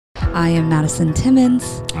I am Madison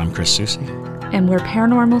Timmons. I'm Chris Susi. And we're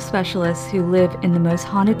paranormal specialists who live in the most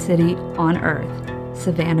haunted city on earth,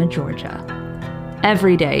 Savannah, Georgia.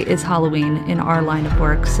 Every day is Halloween in our line of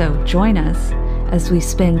work, so join us as we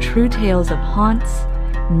spin true tales of haunts,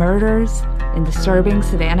 murders, and disturbing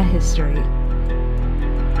Savannah history.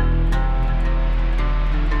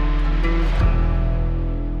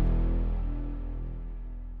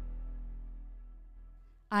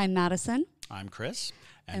 I'm Madison. I'm Chris.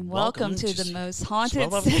 And welcome to the most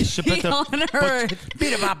haunted city on earth.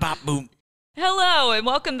 Hello, and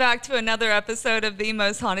welcome back to another episode of the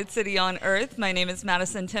most haunted city on earth. My name is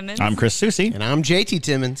Madison Timmons. I'm Chris Susi. And I'm JT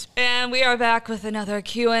Timmons. And we are back with another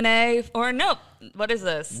Q&A. Or nope, what is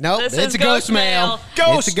this? Nope, this it's a Ghostmail.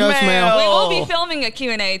 Ghostmail. We will be filming a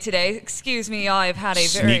Q&A today. Excuse me, y'all. I've had a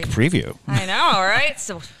sneak preview. I know, all right?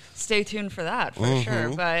 So stay tuned for that, for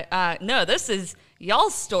sure. But no, this is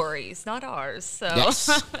y'all's stories, not ours. So,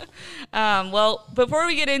 yes. Well, before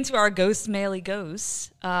we get into our Ghostmaily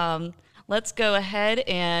ghosts, let's go ahead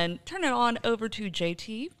and turn it on over to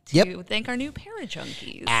JT to thank our new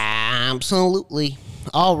Parajunkies. Absolutely.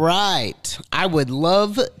 All right. I would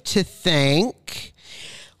love to thank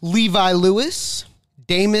Levi Lewis,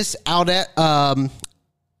 Damus Alchediak,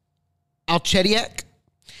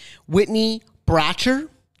 Whitney Bratcher,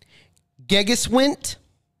 Gegiswint,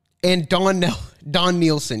 and Don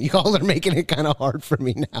Nielsen. Y'all are making it kind of hard for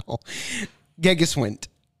me now. Gegiswint.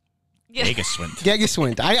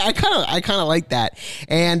 Gegiswint. I kind of like that.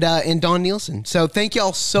 And Don Nielsen. So thank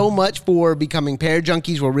y'all so much for becoming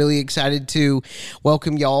Parajunkies. We're really excited to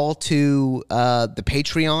welcome y'all to the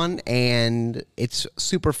Patreon, and it's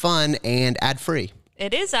super fun and ad-free.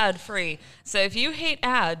 It is ad-free. So if you hate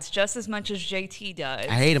ads just as much as JT does,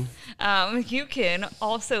 I hate them. You can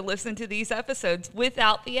also listen to these episodes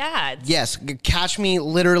without the ads. Yes, catch me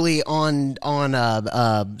literally on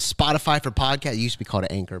Spotify for podcast. It used to be called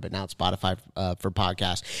Anchor, but now it's Spotify for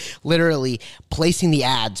podcast. Literally placing the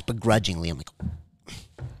ads begrudgingly. I'm like,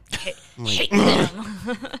 hate them.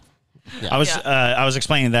 Yeah. I was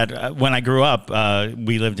explaining that when I grew up,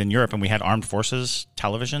 we lived in Europe and we had armed forces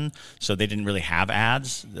television, so they didn't really have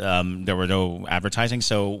ads. There were no advertising.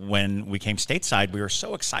 So when we came stateside, we were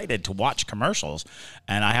so excited to watch commercials,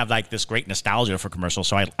 and I have like this great nostalgia for commercials.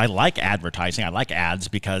 So I like advertising. I like ads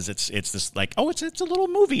because it's this like, oh, it's a little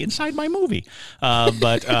movie inside my movie.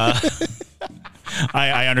 But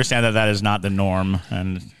I understand that is not the norm,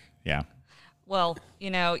 and yeah. Well,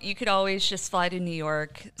 you could always just fly to New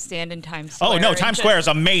York, stand in Times Square. Oh, no, Times Square is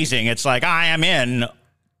amazing. It's like I am in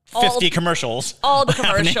 50 commercials. All the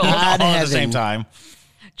commercials. all at the same time.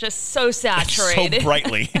 Just so saturated. So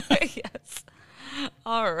brightly. Yes.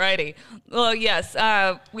 All righty. Well, yes,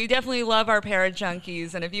 we definitely love our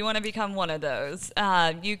Parajunkies, and if you want to become one of those,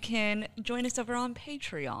 you can join us over on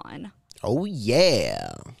Patreon. oh,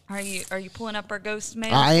 yeah. Are you pulling up our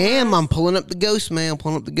Ghostmail? I am. I'm pulling up the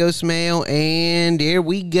Ghostmail, and here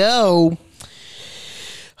we go.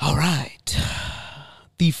 All right.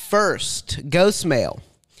 The first Ghostmail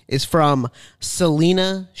is from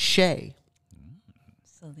Selena Shea.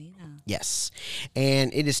 Selena. Yes.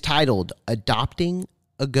 And it is titled, Adopting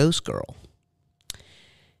a Ghost Girl.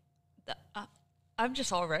 I'm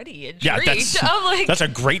just already intrigued. Yeah, I'm like, that's a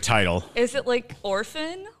great title. Is it like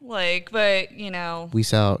orphan? But we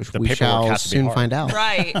shall soon find out.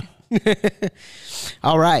 Right.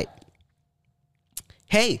 All right.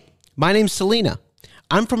 Hey, my name's Selena.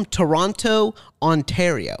 I'm from Toronto,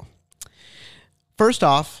 Ontario. First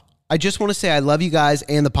off, I just want to say I love you guys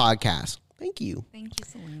and the podcast. Thank you. Thank you,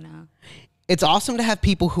 Selena. It's awesome to have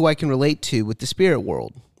people who I can relate to with the spirit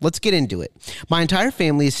world. Let's get into it. My entire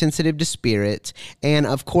family is sensitive to spirits, and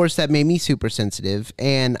of course that made me super sensitive,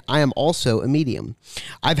 and I am also a medium.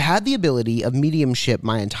 I've had the ability of mediumship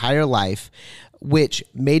my entire life, which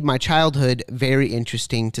made my childhood very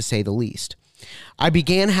interesting to say the least. I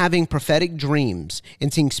began having prophetic dreams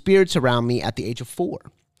and seeing spirits around me at the age of 4.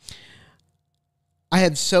 I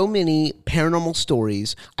had so many paranormal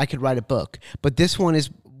stories I could write a book, but this one is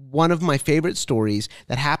one of my favorite stories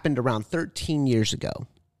that happened around 13 years ago.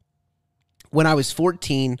 When I was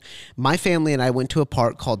 14, my family and I went to a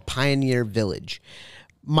park called Pioneer Village.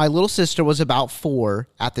 My little sister was about 4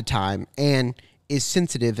 at the time and is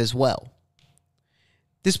sensitive as well.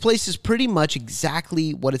 This place is pretty much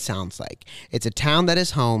exactly what it sounds like. It's a town that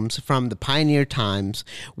has homes from the pioneer times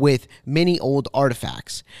with many old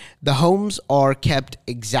artifacts. The homes are kept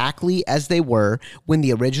exactly as they were when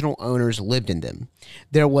the original owners lived in them.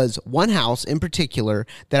 There was one house in particular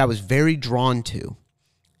that I was very drawn to.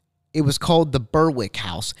 It was called the Berwick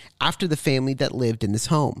House, after the family that lived in this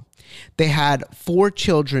home. They had 4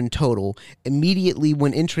 children total. Immediately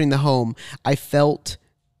when entering the home, I felt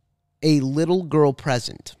a little girl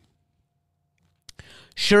present.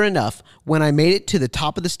 Sure enough, when I made it to the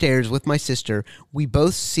top of the stairs with my sister, we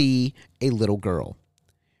both see a little girl.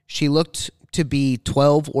 She looked to be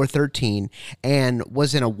 12 or 13 and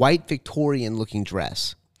was in a white Victorian-looking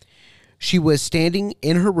dress. She was standing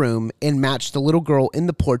in her room and matched the little girl in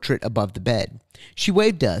the portrait above the bed. She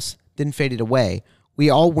waved us, then faded away. We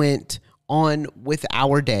all went on with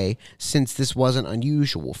our day since this wasn't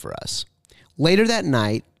unusual for us. Later that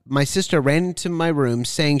night, my sister ran into my room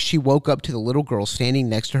saying she woke up to the little girl standing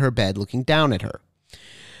next to her bed looking down at her.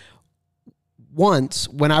 Once,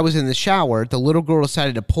 when I was in the shower, the little girl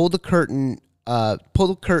decided to pull the curtain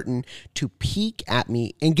to peek at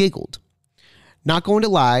me and giggled. Not going to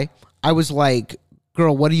lie, I was like,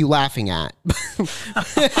 girl, what are you laughing at?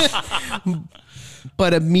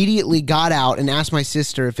 But immediately got out and asked my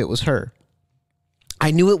sister if it was her. I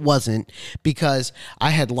knew it wasn't because I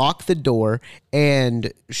had locked the door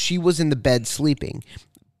and she was in the bed sleeping,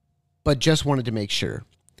 but just wanted to make sure.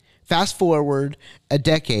 Fast forward a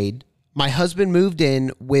decade, my husband moved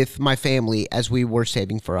in with my family as we were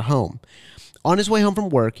saving for a home. On his way home from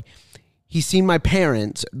work, he seen my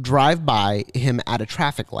parents drive by him at a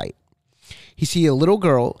traffic light. He's seen a little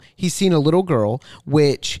girl,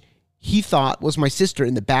 which he thought was my sister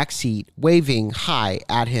in the back seat, waving hi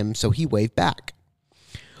at him, so he waved back.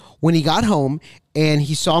 When he got home and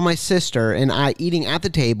he saw my sister and I eating at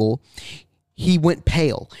the table, he went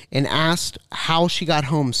pale and asked how she got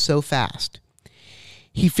home so fast.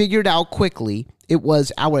 He figured out quickly it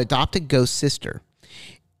was our adopted ghost sister.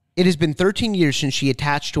 It has been 13 years since she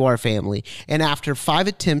attached to our family, and after 5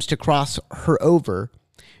 attempts to cross her over,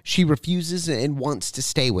 she refuses and wants to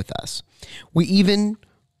stay with us. We even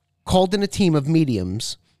called in a team of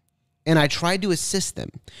mediums, and I tried to assist them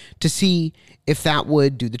to see if that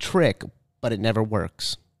would do the trick, but it never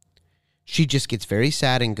works. She just gets very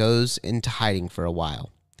sad and goes into hiding for a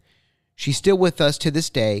while. She's still with us to this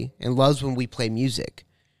day and loves when we play music.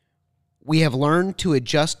 We have learned to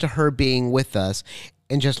adjust to her being with us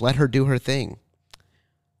and just let her do her thing.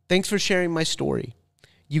 Thanks for sharing my story.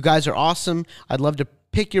 You guys are awesome. I'd love to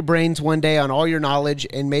pick your brains one day on all your knowledge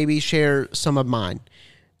and maybe share some of mine.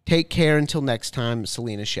 Take care until next time,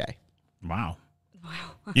 Selena Shea. Wow.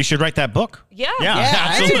 You should write that book. Yeah,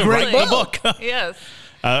 absolutely. That's a great book. Yes.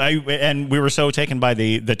 And we were so taken by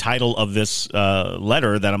the title of this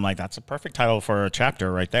letter that I'm like, that's a perfect title for a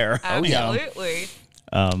chapter right there. Absolutely.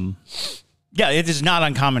 Yeah, it is not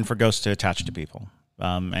uncommon for ghosts to attach to people.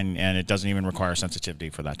 And it doesn't even require sensitivity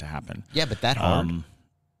for that to happen. Yeah, but that hard.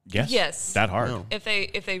 Yes. That hard. No. If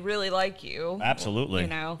they really like you. Absolutely. You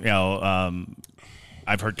know.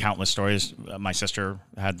 I've heard countless stories. My sister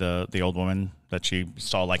had the old woman that she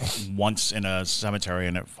saw like once in a cemetery,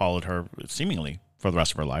 and it followed her seemingly for the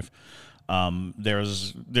rest of her life.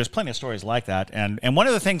 There's plenty of stories like that, and one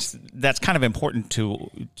of the things that's kind of important to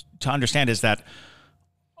understand is that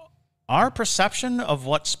our perception of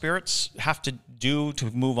what spirits have to do to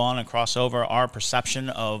move on and cross over, our perception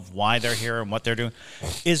of why they're here and what they're doing,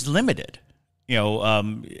 is limited.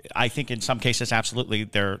 I think in some cases, absolutely,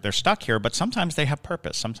 they're stuck here, but sometimes they have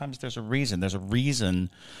purpose. Sometimes there's a reason. There's a reason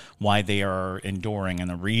why they are enduring, and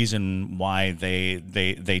the reason why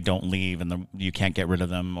they don't leave, and you can't get rid of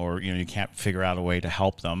them, or you can't figure out a way to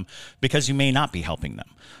help them because you may not be helping them,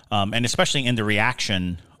 and especially in the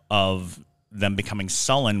reaction of them becoming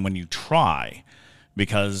sullen when you try,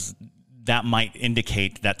 because that might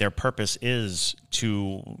indicate that their purpose is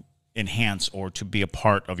to enhance or to be a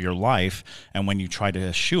part of your life, and when you try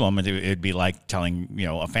to shoo them, it'd be like telling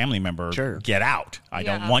a family member, sure, get out, I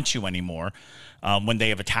don't want you anymore, when they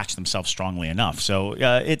have attached themselves strongly enough. So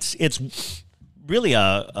it's really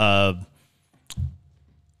an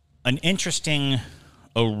interesting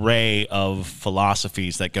array of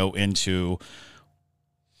philosophies that go into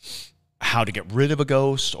how to get rid of a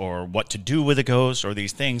ghost or what to do with a ghost or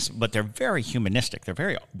these things, but they're very humanistic. They're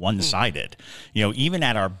very one-sided. Even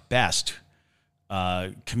at our best,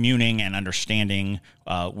 communing and understanding,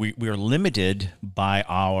 we are limited by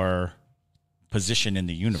our position in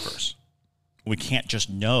the universe. We can't just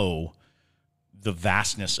know the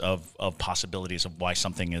vastness of possibilities of why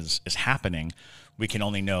something is happening. We can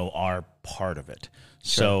only know our part of it.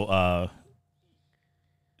 Sure.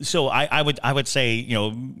 So I would say,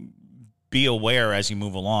 be aware as you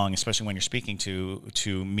move along, especially when you're speaking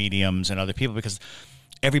to mediums and other people, because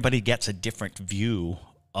everybody gets a different view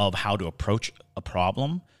of how to approach a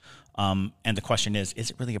problem. And the question is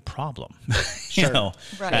it really a problem? Sure. You know,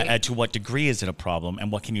 Right. to what degree is it a problem, and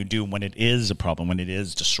what can you do when it is a problem, when it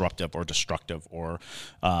is disruptive or destructive, or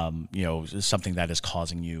you know, something that is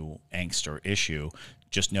causing you angst or issue?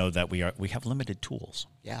 Just know that we have limited tools.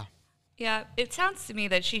 Yeah. Yeah, it sounds to me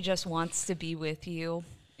that she just wants to be with you,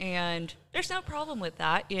 and there's no problem with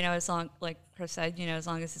that. You know, as long, like Chris said, you know, as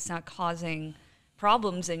long as it's not causing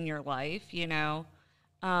problems in your life, you know.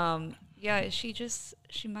 Yeah,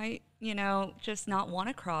 she might, you know, just not want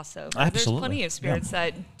to cross over. There's Absolutely. plenty of spirits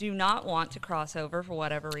that do not want to cross over for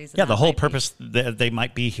whatever reason. Yeah, the that whole might be. purpose that they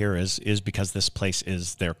might be here is because this place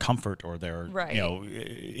is their comfort or their, Right. you know,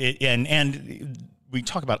 and we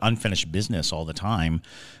talk about unfinished business all the time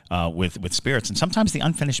with spirits, and sometimes the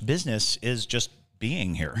unfinished business is just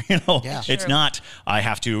being here. You know, Yeah. It's True. not I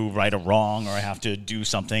have to right a wrong or I have to do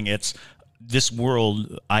something. It's this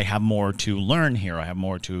world. I have more to learn here. I have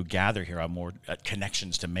more to gather here. I have more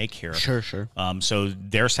connections to make here. Sure. So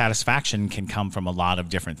their satisfaction can come from a lot of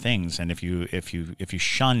different things, and if you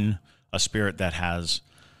shun a spirit that has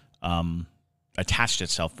attached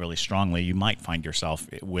itself really strongly, you might find yourself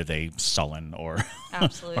with a sullen or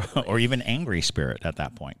Absolutely. or even angry spirit at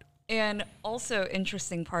that point. And also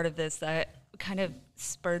interesting part of this that kind of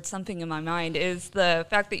spurred something in my mind is the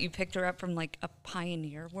fact that you picked her up from like a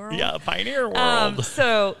pioneer world. Yeah, pioneer world.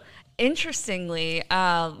 So interestingly,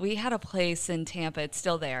 we had a place in Tampa. It's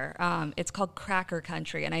still there. It's called Cracker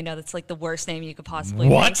Country, and I know that's like the worst name you could possibly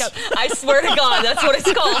What? think of. I swear to God, that's what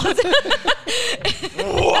it's called.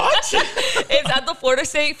 What? It's at the Florida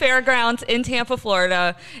State Fairgrounds in Tampa,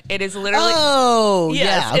 Florida. It is literally. Oh,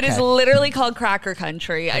 Yes, yeah. it is okay. literally called Cracker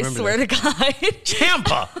Country. I remember swear to God.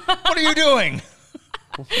 Tampa. What are you doing?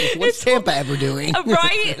 What's Tampa ever doing?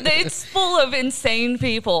 Right? It's full of insane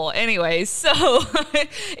people. Anyway, so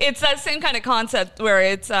it's that same kind of concept where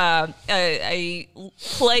it's a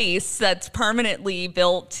place that's permanently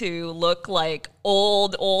built to look like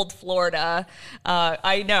old Florida.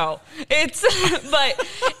 I know. It's, but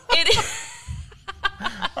it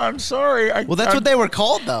I'm sorry. Well, that's what they were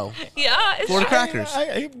called, though. yeah. It's, Florida crackers. But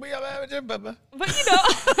you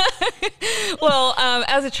know, well,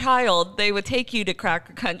 as a child, they would take you to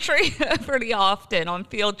Cracker Country pretty often on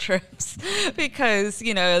field trips because,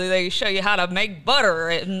 you know, they show you how to make butter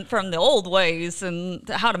and from the old ways and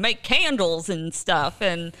how to make candles and stuff.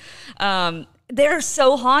 And they're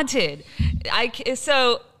so haunted.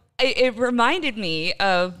 It reminded me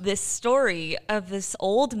of this story of this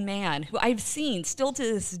old man who I've seen still to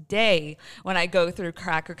this day when I go through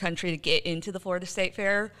Cracker Country to get into the Florida State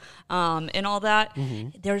Fair and all that.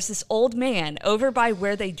 Mm-hmm. There's this old man over by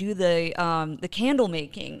where they do the candle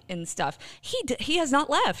making and stuff. He has not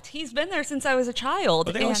left. He's been there since I was a child.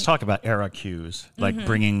 But they always talk about era cues, like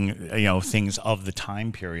bringing, you know, things of the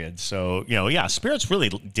time period. So, you know, yeah, spirits really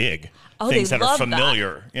dig things they that are love that.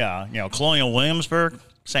 familiar. Yeah, you know, Colonial Williamsburg,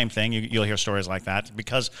 same thing. You'll hear stories like that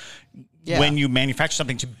because when you manufacture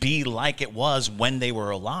something to be like it was when they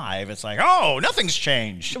were alive, it's like, oh, nothing's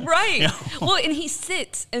changed. Right. You know? Well, and he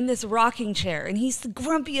sits in this rocking chair, and he's the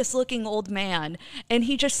grumpiest looking old man, and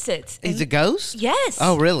he just sits. He's and- a ghost? Yes.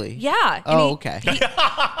 Oh, really? Yeah. and Oh, he- okay.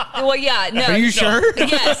 Well, yeah. No. Are you sure?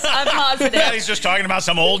 Yes, I'm positive. Yeah, he's just talking about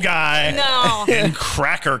some old guy No. in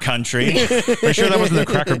Cracker Country. Are you sure that wasn't the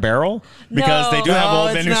Cracker Barrel? Because they do have No,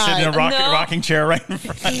 old men who it's sit in a not. No. rocking chair right in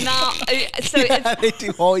front. No. So Yeah, they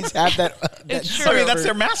do always have that. It's that true. I mean, that's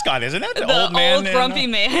their mascot, isn't it? the old man in grumpy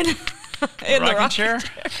man in the rocking rocking chair.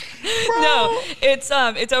 No, it's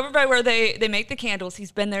over by where they make the candles.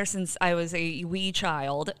 He's been there since I was a wee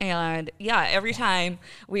child, and yeah, every time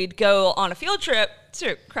we'd go on a field trip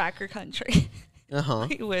to Cracker Country,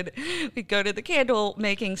 we'd go to the candle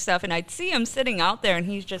making stuff, and I'd see him sitting out there, and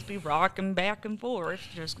he'd just be rocking back and forth,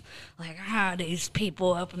 just like these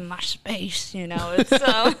people up in my space, you know. It's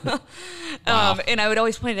and I would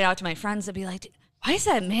always point it out to my friends. I'd be like, why is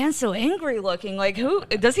that man so angry looking? Like, who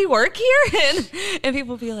does he work here? And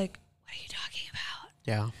people would be like, what are you talking about?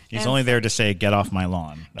 Yeah. He's only there to say, "Get off my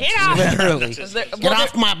lawn." Get off! Literally. There- Get well,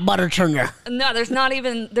 off my butter turner. No, there's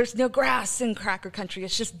no grass in Cracker Country.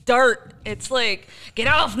 It's just dirt. It's like, get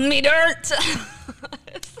off me, dirt.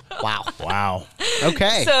 Wow. Wow.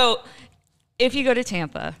 Okay. So, if you go to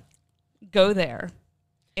Tampa, go there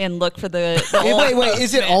and look for the Wait.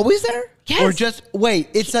 Is it always there? Yes. Or just wait?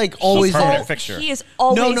 It's like always permanent there. fixture. He is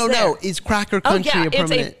always No. there. Is Cracker Oh Country yeah, a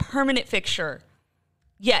permanent? it's a permanent fixture.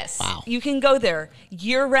 Yes, Wow. you can go there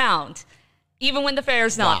year round. even when the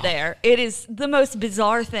fair's not there. It is the most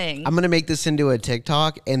bizarre thing. I'm going to make this into a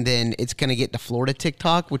TikTok, and then it's going to get to Florida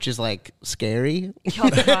TikTok, which is like scary. Oh,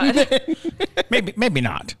 God. Maybe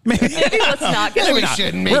not. Maybe let's not. Maybe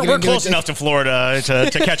not. We're close enough to Florida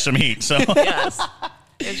to catch some heat. So Yes,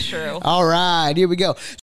 it's true. All right, here we go.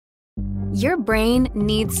 Your brain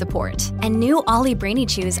needs support, and new Ollie Brainy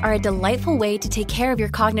Chews are a delightful way to take care of your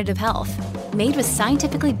cognitive health. Made with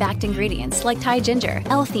scientifically backed ingredients like Thai ginger,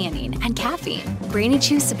 L-theanine, and caffeine, Brainy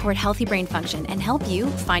Chews support healthy brain function and help you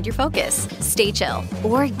find your focus, stay chill,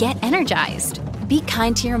 or get energized. Be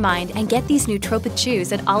kind to your mind and get these nootropic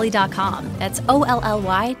chews at ollie.com. That's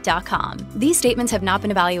OLLY.com. These statements have not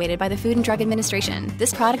been evaluated by the Food and Drug Administration.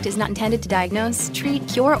 This product is not intended to diagnose, treat,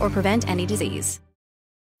 cure, or prevent any disease.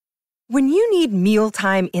 When you need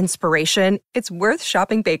mealtime inspiration, it's worth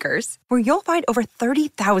shopping Baker's, where you'll find over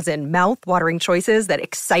 30,000 mouth-watering choices that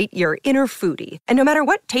excite your inner foodie. And no matter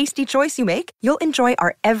what tasty choice you make, you'll enjoy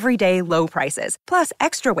our everyday low prices, plus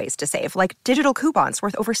extra ways to save, like digital coupons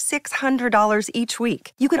worth over $600 each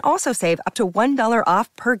week. You can also save up to $1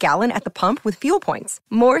 off per gallon at the pump with fuel points.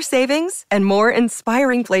 More savings and more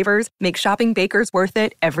inspiring flavors make shopping Baker's worth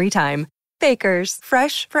it every time. Baker's,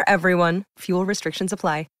 fresh for everyone. Fuel restrictions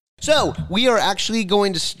apply. So we are actually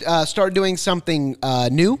going to start doing something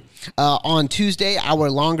new. On Tuesday, our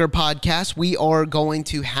longer podcast, we are going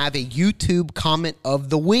to have a YouTube comment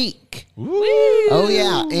of the week. Woo. Oh,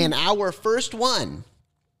 yeah. And our first one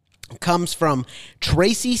comes from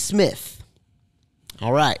Tracy Smith.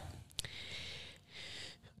 All right.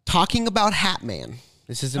 Talking about Hat Man.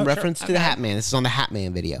 This is in reference to the Hat Man. This is on the Hat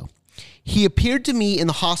Man video. He appeared to me in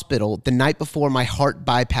the hospital the night before my heart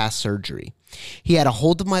bypass surgery. He had a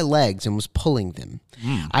hold of my legs and was pulling them.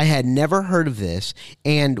 I had never heard of this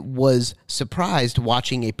and was surprised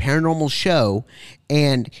watching a paranormal show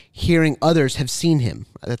and hearing others have seen him.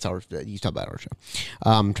 That's our, you talk about our show.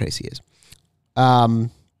 Tracy is. I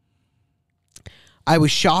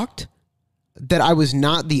was shocked that I was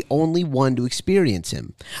not the only one to experience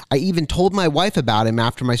him. I even told my wife about him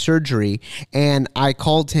after my surgery, and I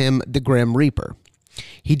called him the Grim Reaper.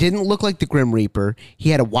 He didn't look like the Grim Reaper.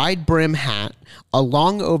 He had a wide brim hat, a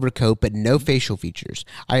long overcoat, but no facial features.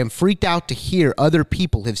 I am freaked out to hear other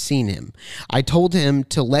people have seen him. I told him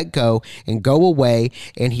to let go and go away,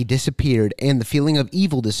 and he disappeared, and the feeling of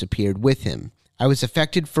evil disappeared with him. I was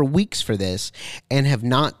affected for weeks for this and have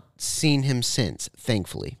not seen him since,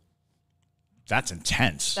 thankfully. That's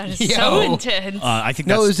intense. That is so intense. I think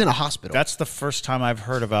it was in a hospital. That's the first time I've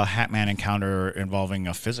heard of a Hat Man encounter involving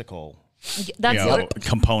a physical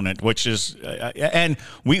component, which is, and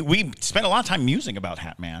we spent a lot of time musing about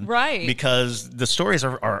Hat Man, right? Because the stories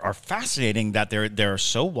are fascinating that they're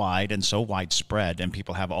so wide and so widespread, and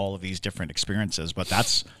people have all of these different experiences. But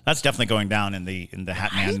that's definitely going down in the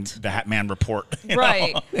Hat Man report,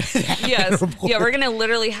 right? Yes, yeah. We're gonna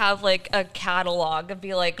literally have like a catalog and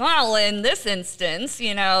be like, well, in this instance,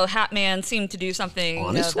 Hat Man seemed to do something.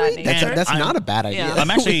 Honestly, that's not a bad idea. Yeah.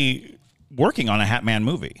 I'm actually working on a Hat Man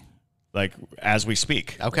movie. Like as we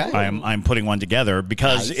speak, okay. I'm putting one together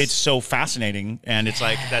because it's so fascinating, and it's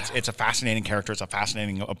like it's a fascinating character, it's a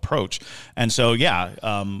fascinating approach, and so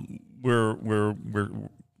we're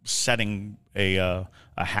setting a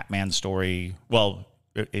Hat Man story. Well,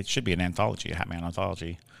 it should be an anthology, a Hat Man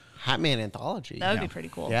anthology. Hat Man anthology. That would be pretty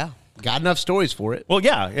cool. Yeah, got enough stories for it. Well,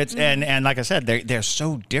 yeah, it's and like I said, they're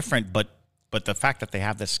so different, but the fact that they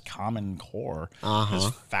have this common core is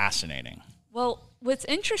fascinating. Well, what's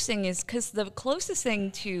interesting is because the closest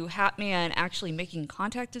thing to Hat Man actually making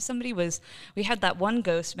contact with somebody was we had that one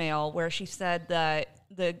Ghostmail where she said that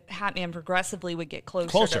the Hat Man progressively would get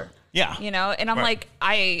closer. Yeah. And I'm like,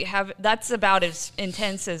 that's about as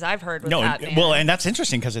intense as I've heard with Hat Man. Well, and that's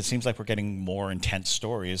interesting because it seems like we're getting more intense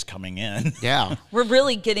stories coming in. Yeah. We're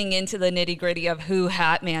really getting into the nitty gritty of who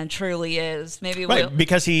Hat Man truly is. Maybe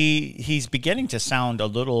because he's beginning to sound a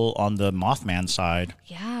little on the Mothman side.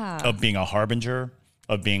 Yeah. Of being a harbinger,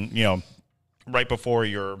 of being, right before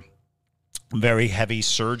your very heavy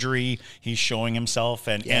surgery, he's showing himself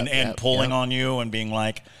and pulling on you and being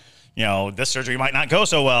like, this surgery might not go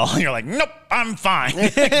so well. And you're like, nope, I'm fine.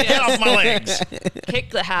 Get off my legs. Kick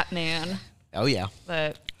the Hat Man. Oh, yeah.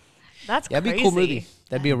 But that's That'd crazy. be a cool movie.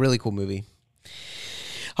 That'd be a really cool movie.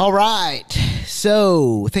 All right.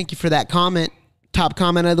 So thank you for that comment. Top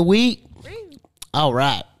comment of the week. All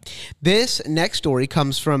right. This next story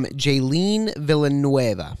comes from Jaylene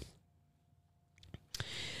Villanueva.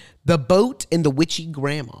 The Boat and the Witchy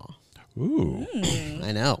Grandma. Ooh.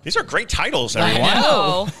 I know. These are great titles, everyone. I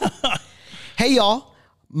know. Hey, y'all.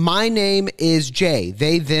 My name is Jay.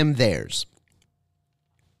 They, them, theirs.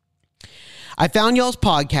 I found y'all's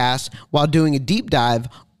podcast while doing a deep dive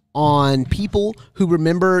on people who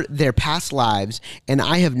remember their past lives, and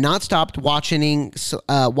I have not stopped watching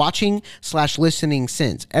 / listening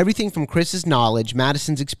since. Everything from Chris's knowledge,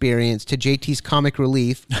 Madison's experience, to JT's comic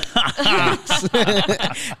relief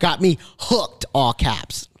got me hooked, all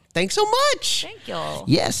caps. Thanks so much. Thank you.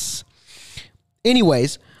 Yes.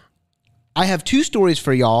 Anyways, I have 2 stories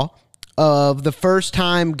for y'all of the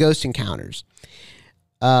first-time ghost encounters.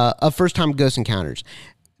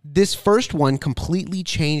 This first one completely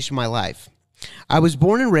changed my life. I was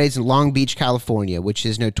born and raised in Long Beach, California, which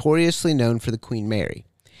is notoriously known for the Queen Mary.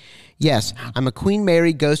 Yes, I'm a Queen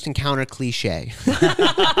Mary ghost encounter cliche.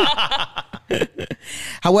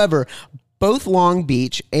 However, both Long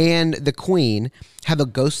Beach and the Queen have a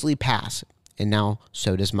ghostly past, and now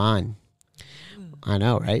so does mine. I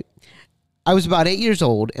know, right? I was about 8 years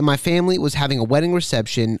old, and my family was having a wedding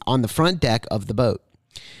reception on the front deck of the boat.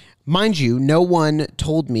 Mind you, no one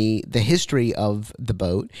told me the history of the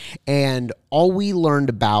boat, and all we learned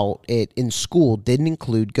about it in school didn't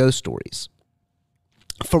include ghost stories.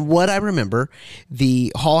 From what I remember,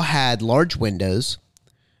 the hall had large windows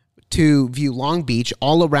to view Long Beach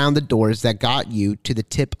all around the doors that got you to the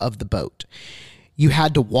tip of the boat. You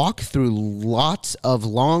had to walk through lots of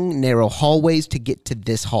long, narrow hallways to get to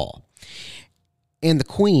this hall. And the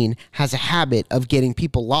Queen has a habit of getting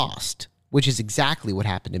people lost, which is exactly what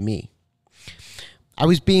happened to me. I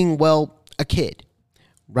was being, a kid,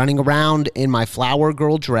 running around in my flower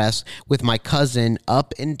girl dress with my cousin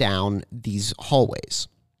up and down these hallways.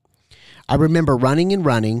 I remember running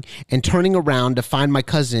and turning around to find my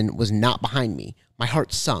cousin was not behind me. My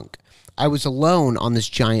heart sunk. I was alone on this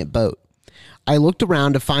giant boat. I looked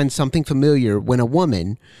around to find something familiar when a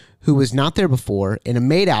woman who was not there before in a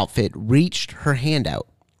maid outfit reached her hand out.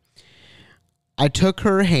 I took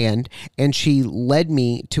her hand and she led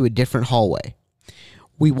me to a different hallway.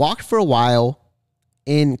 We walked for a while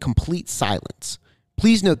in complete silence.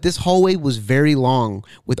 Please note this hallway was very long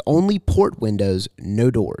with only port windows, no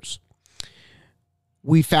doors.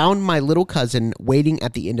 We found my little cousin waiting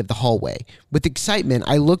at the end of the hallway. With excitement,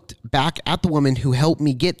 I looked back at the woman who helped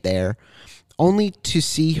me get there, only to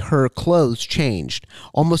see her clothes changed,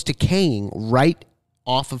 almost decaying right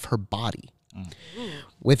off of her body.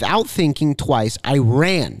 Without thinking twice, I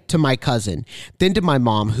ran to my cousin, then to my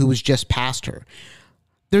mom, who was just past her.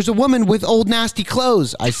 "There's a woman with old nasty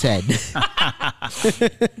clothes," I said.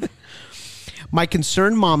 My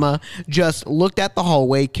concerned mama just looked at the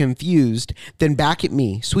hallway, confused, then back at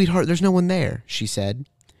me. "Sweetheart, there's no one there," she said.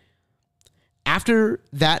 After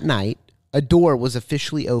that night, a door was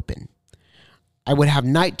officially open. I would have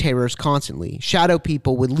night terrors constantly. Shadow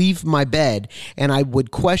people would leave my bed, and I would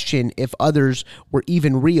question if others were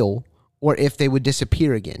even real or if they would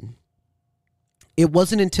disappear again. It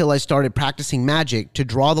wasn't until I started practicing magic to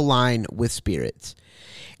draw the line with spirits.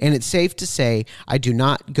 And it's safe to say I do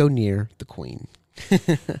not go near the Queen.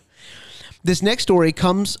 This next story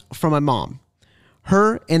comes from my mom.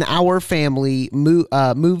 Her and our family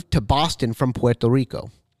moved to Boston from Puerto Rico.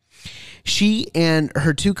 She and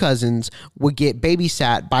her 2 cousins would get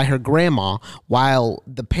babysat by her grandma while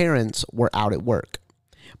the parents were out at work.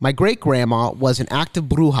 My great-grandma was an active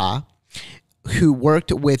Bruja who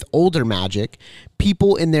worked with older magic.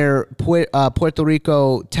 People in their Puerto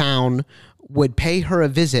Rico town would pay her a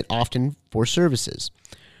visit often for services.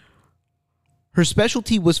 Her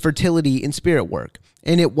specialty was fertility and spirit work,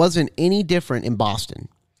 and it wasn't any different in Boston.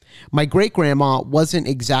 My great-grandma wasn't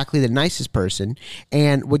exactly the nicest person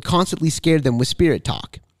and would constantly scare them with spirit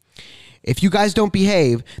talk. "If you guys don't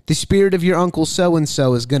behave, the spirit of your uncle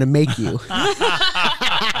so-and-so is going to make you."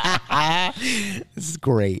 This is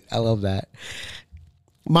great. I love that.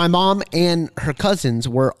 My mom and her cousins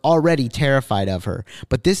were already terrified of her,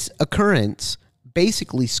 but this occurrence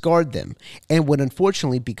basically scarred them and would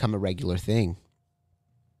unfortunately become a regular thing.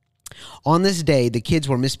 On this day, the kids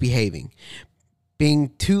were misbehaving,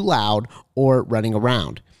 being too loud or running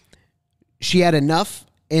around. She had enough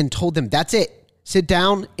and told them, "That's it. Sit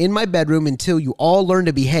down in my bedroom until you all learn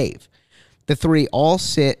to behave." The 3 all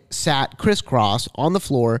sat crisscross on the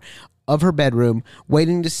floor of her bedroom,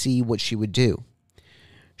 waiting to see what she would do.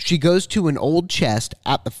 She goes to an old chest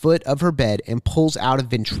at the foot of her bed and pulls out a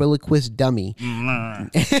ventriloquist dummy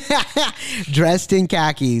dressed in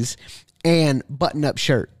khakis and button-up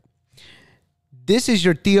shirt. "This is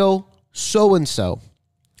your tío so-and-so,"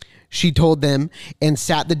 she told them, and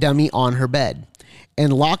sat the dummy on her bed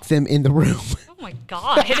and locked them in the room. Oh my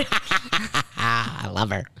God. I love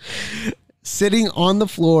her. Sitting on the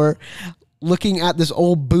floor, looking at this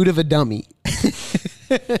old boot of a dummy.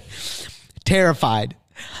 Terrified,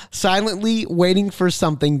 silently waiting for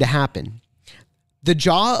something to happen. The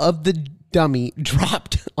jaw of the dummy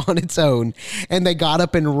dropped on its own, and they got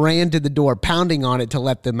up and ran to the door, pounding on it to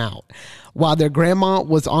let them out, while their grandma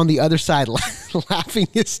was on the other side laughing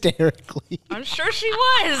hysterically. I'm sure she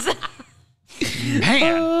was.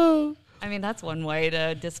 Man. I mean, that's one way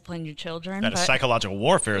to discipline your children. That is psychological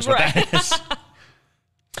warfare is what that is.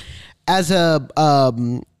 As a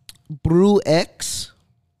Brujx,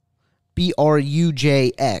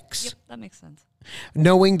 Brujx. Yep, that makes sense.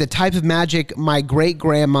 Knowing the type of magic my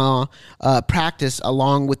great-grandma practiced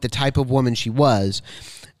along with the type of woman she was,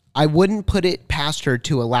 I wouldn't put it past her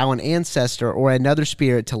to allow an ancestor or another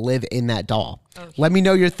spirit to live in that doll. Okay. Let me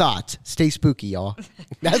know your thoughts. Stay spooky, y'all.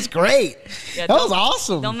 That's great. Yeah, that was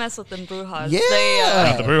awesome. Don't mess with them Brujas.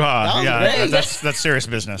 Yeah. The Bruja. That was Yeah, that's serious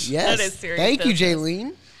business. Yes. That is serious Thank you, business.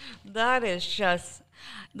 Jaylene. That is just...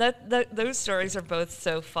 Those stories are both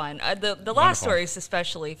so fun. The last story is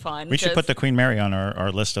especially fun. We should put the Queen Mary on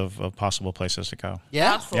our list of possible places to go.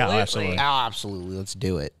 Yeah? Absolutely. Yeah, absolutely. Oh, absolutely. Let's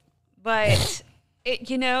do it. But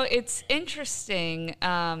it's interesting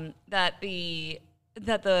that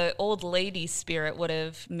the old lady spirit would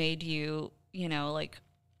have made you, like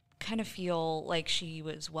kind of feel like she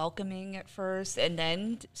was welcoming at first and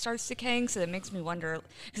then starts decaying. So that makes me wonder,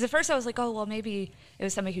 because at first I was like, oh, well, maybe it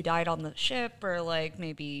was somebody who died on the ship or like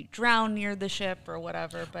maybe drowned near the ship or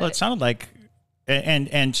whatever. But Well, it sounded like,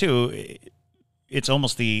 and too, it's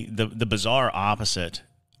almost the bizarre opposite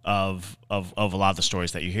of a lot of the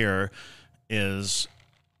stories that you hear is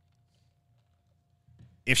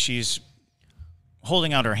if she's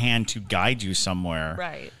holding out her hand to guide you somewhere,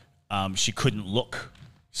 right. She couldn't look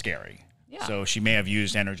scary. Yeah. So she may have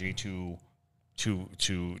used energy to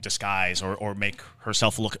disguise or make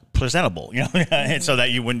herself look presentable, and so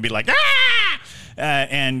that you wouldn't be like,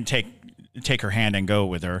 and take her hand and go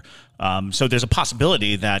with her. So there's a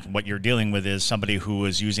possibility that what you're dealing with is somebody who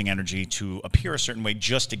is using energy to appear a certain way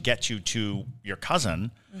just to get you to your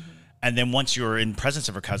cousin. Mm-hmm. And then once you're in presence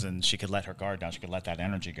of her cousin, she could let her guard down. She could let that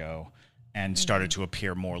energy go and started to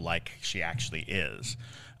appear more like she actually is.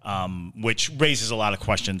 Which raises a lot of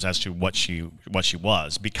questions as to what she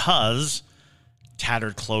was, because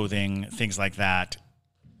tattered clothing, things like that,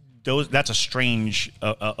 that's a strange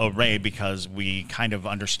array, because we kind of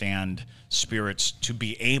understand spirits to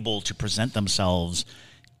be able to present themselves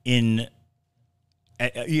in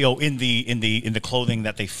the clothing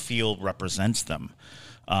that they feel represents them.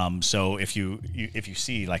 So if you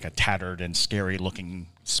see like a tattered and scary looking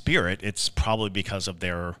spirit, it's probably because of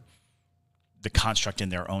the construct in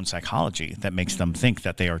their own psychology that makes them think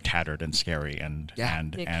that they are tattered and scary and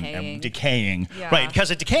decaying. Yeah. Right,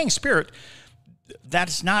 because a decaying spirit,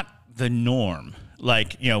 that's not the norm.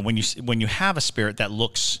 Like, when you have a spirit that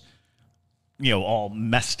looks, all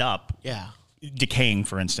messed up, decaying,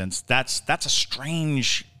 for instance, that's a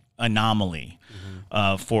strange anomaly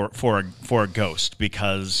for a ghost,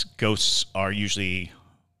 because ghosts are usually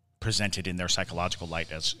presented in their psychological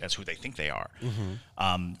light as who they think they are,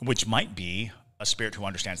 which might be a spirit who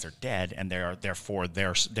understands they're dead and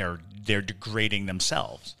they're degrading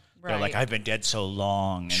themselves. Right. They're like, I've been dead so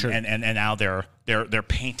long, and now they're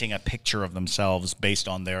painting a picture of themselves based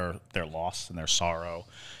on their loss and their sorrow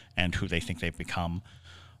and who they think they've become.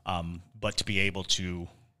 But to be able to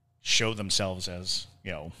show themselves as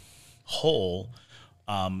whole,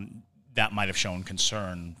 that might have shown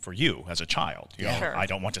concern for you as a child. Sure. I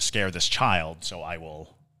don't want to scare this child, so I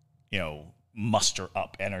will, muster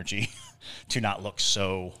up energy to not look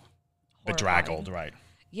so bedraggled, right?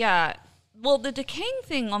 Yeah. Well, the decaying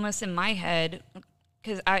thing almost in my head,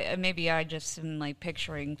 because I just am like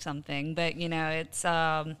picturing something, but it's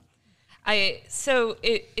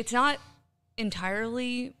it's not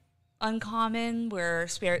entirely uncommon where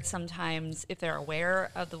spirits sometimes, if they're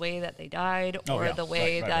aware of the way that they died or the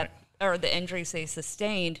way or the injuries they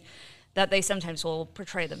sustained, that they sometimes will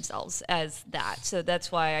portray themselves as that. So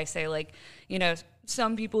that's why I say, like,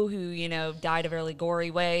 some people who, died a very gory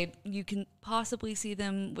way, you can possibly see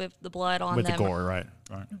them with the blood on them. With the gore, right.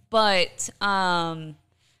 But I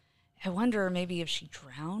wonder maybe if she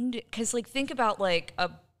drowned. Because, like, think about, like, a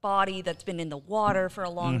body that's been in the water for a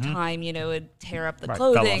long time, it'd tear up the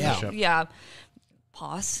clothing. Yeah.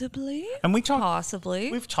 Possibly. And we've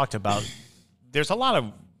talked about, there's a lot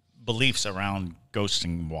of beliefs around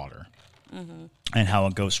ghosting water and how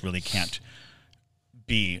a ghost really can't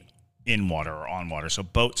be in water or on water. So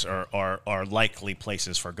boats are likely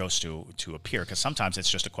places for ghosts to appear, because sometimes it's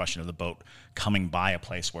just a question of the boat coming by a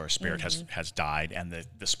place where a spirit has died, and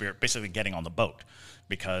the spirit basically getting on the boat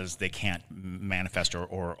because they can't manifest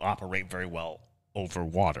or operate very well over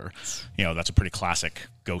water. That's a pretty classic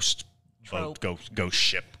ghost boat, ghost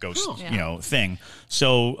ship, ghost thing.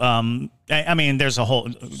 So I mean, there's a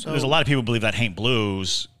lot of people believe that Haint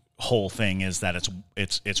Blue's whole thing is that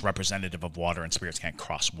it's representative of water, and spirits can't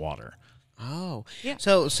cross water. Oh, yeah.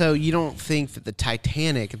 So you don't think that the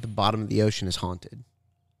Titanic at the bottom of the ocean is haunted?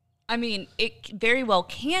 I mean, it very well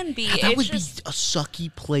can be. That would be a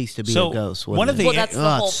sucky place to be a ghost. One of the well, that's the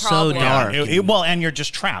whole problem. So dark. Well, and you're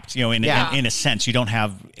just trapped. In a sense, you don't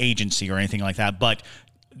have agency or anything like that. But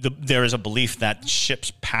there is a belief that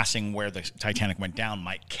ships passing where the Titanic went down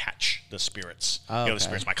might catch the spirits. The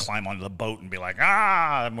spirits might climb onto the boat and be like,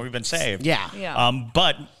 we've been saved. Yeah.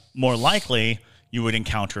 But more likely, you would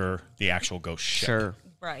encounter the actual ghost ship. Sure.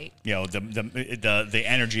 Right. The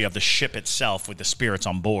energy of the ship itself with the spirits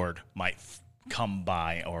on board might come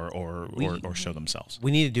by or show themselves.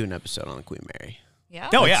 We need to do an episode on Queen Mary. Yeah.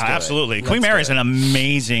 Oh, yeah, absolutely. Queen Mary is an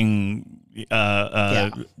amazing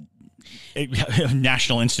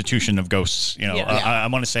national institution of ghosts. I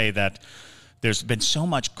want to say that there's been so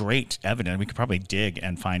much great evidence. We could probably dig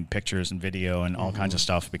and find pictures and video and all kinds of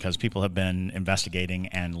stuff because people have been investigating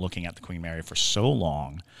and looking at the Queen Mary for so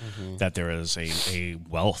long that there is a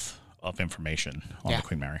wealth of information on the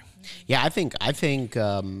Queen Mary. Yeah, I think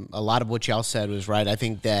a lot of what y'all said was right. I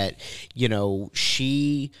think that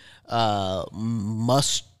she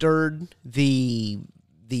mustered the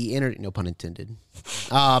energy, no pun intended,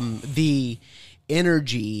 the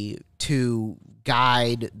energy to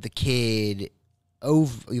guide the kid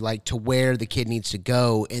over, like, to where the kid needs to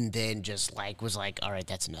go, and then just was like, all right,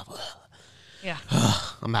 that's enough. Yeah.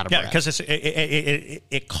 I'm out of breath. Because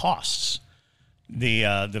it costs.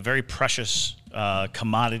 The very precious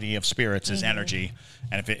commodity of spirits is energy,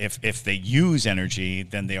 and if they use energy,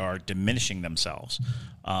 then they are diminishing themselves,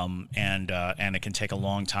 and it can take a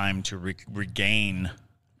long time to regain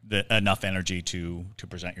enough energy to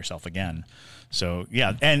present yourself again. So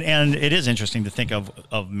yeah, and it is interesting to think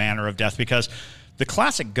of manner of death, because the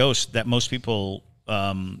classic ghosts that most people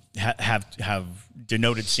have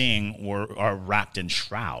denoted seeing are wrapped in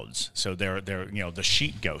shrouds. So they're the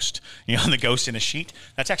sheet ghost, the ghost in a sheet.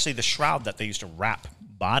 That's actually the shroud that they used to wrap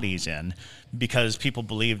bodies in, because people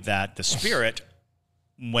believe that the spirit,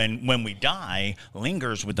 when we die,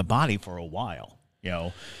 lingers with the body for a while.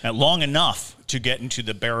 Long enough to get into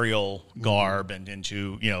the burial garb and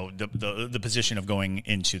into, the position of going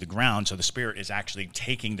into the ground. So the spirit is actually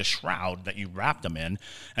taking the shroud that you wrapped them in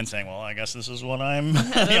and saying, well, I guess this is what I'm, this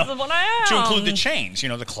is what I am. To include the chains,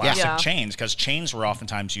 the classic chains, because chains were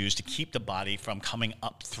oftentimes used to keep the body from coming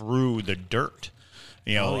up through the dirt.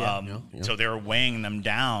 So they're weighing them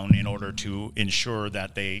down in order to ensure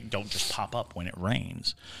that they don't just pop up when it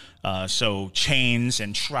rains. So chains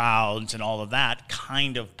and shrouds and all of that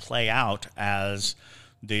kind of play out as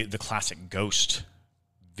the classic ghost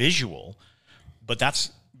visual, but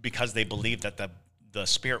that's because they believe that the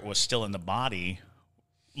spirit was still in the body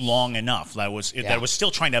long enough that was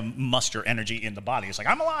still trying to muster energy in the body. It's like,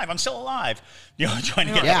 I'm alive, I'm still alive. Trying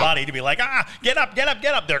to get the body to be like, get up.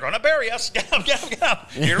 They're going to bury us. Get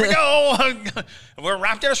up. Here we go. We're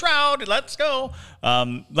wrapped in a shroud. Let's go.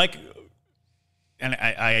 And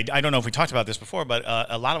I don't know if we talked about this before, but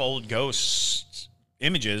a lot of old ghost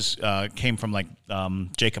images came from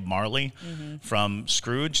Jacob Marley from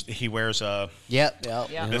Scrooge. He wears the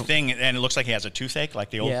thing, and it looks like he has a toothache,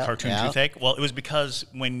 like the old cartoon toothache. Well, it was because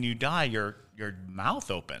when you die, your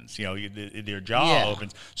mouth opens, your jaw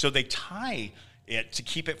opens. So they tie it to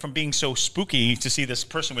keep it from being so spooky to see this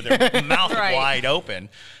person with their mouth wide open.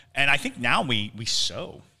 And I think now we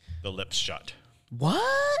sew the lips shut. What? A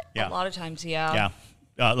Yeah. lot of times, yeah.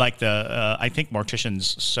 I think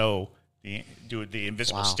morticians do the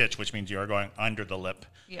invisible stitch, which means you are going under the lip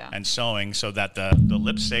and sewing so that the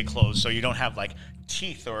lips stay closed, so you don't have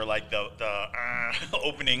teeth or the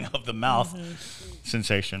opening of the mouth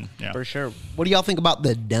sensation. Yeah, for sure. What do y'all think about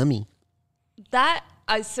the dummy? That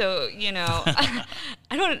I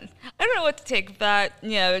don't know what to take of that.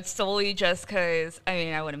 It's solely just because,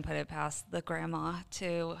 I wouldn't put it past the grandma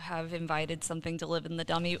to have invited something to live in the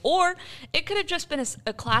dummy. Or it could have just been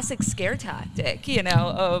a classic scare tactic,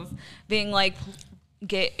 of being like,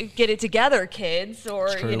 get it together, kids. Or,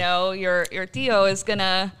 your Theo is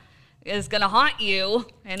gonna haunt you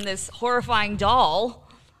in this horrifying doll.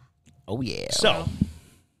 Oh, yeah. So,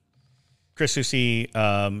 Chris Susie,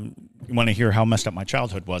 you want to hear how messed up my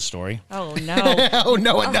childhood was story? Oh, no. Oh,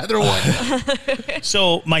 no, another one.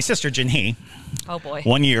 So my sister, Janine, oh boy,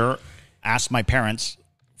 one year asked my parents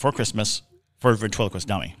for Christmas for a ventriloquist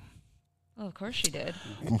dummy. Oh, of course she did.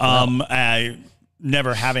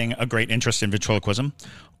 Never having a great interest in ventriloquism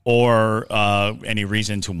or any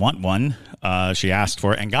reason to want one, she asked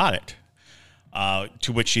for it and got it.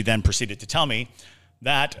 To which she then proceeded to tell me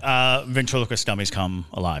that ventriloquist dummies come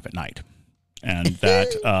alive at night. And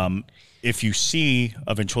that if you see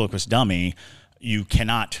a ventriloquist dummy, you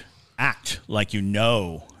cannot act like you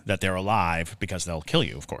know that they're alive because they'll kill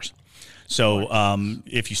you, of course. So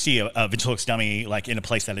if you see a ventriloquist dummy like in a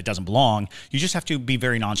place that it doesn't belong, you just have to be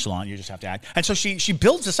very nonchalant. You just have to act. And so she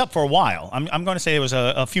builds this up for a while. I'm going to say it was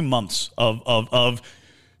a few months of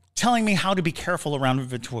telling me how to be careful around a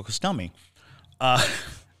ventriloquist dummy.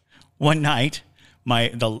 One night,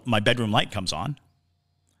 my bedroom light comes on.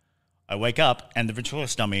 I wake up and the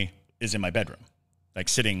ventriloquist dummy is in my bedroom, like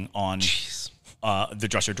sitting on the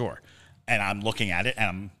dresser drawer. And I'm looking at it and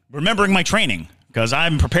I'm remembering my training because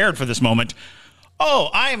I'm prepared for this moment. Oh,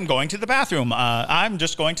 I'm going to the bathroom. I'm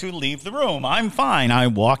just going to leave the room. I'm fine. I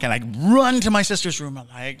walk and I run to my sister's room. And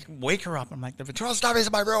I wake her up. I'm like, the ventriloquist dummy is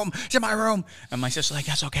in my room. It's in my room. And my sister's like,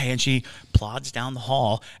 that's okay. And she plods down the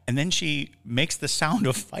hall. And then she makes the sound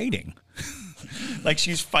of fighting. Like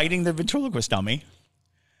she's fighting the ventriloquist dummy.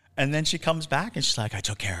 And then she comes back and she's like, I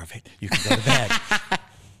took care of it. You can go to bed.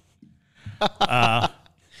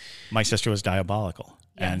 My sister was diabolical.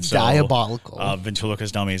 And so, diabolical.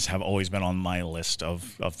 Ventriloquist dummies have always been on my list of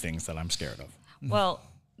things that I'm scared of. Well,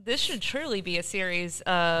 this should truly be a series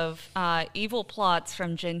of evil plots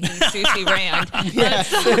from Jinhee Susie Rand.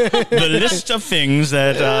 The list of things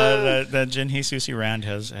that Jinhee Susie Rand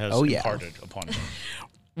has imparted upon me.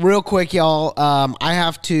 Real quick, y'all. I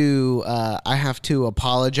have to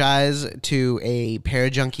apologize to a pair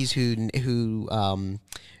of junkies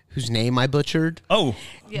whose name I butchered. Oh,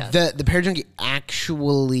 yeah. The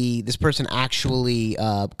parajunkie this person actually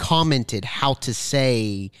commented how to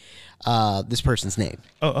say this person's name.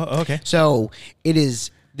 Oh, okay. So it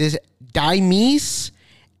is this Dimes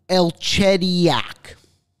Elchediak.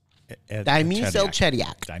 Dimes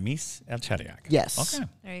Elchediak. Yes. Okay.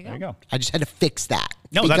 There you go. There you go. I just had to fix that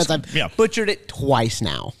No, because that's- I've butchered it twice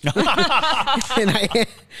now.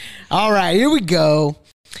 All right, here we go.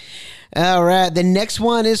 All right, the next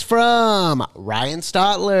one is from Ryan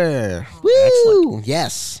Stotler. Woo! Excellent.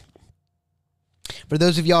 Yes. For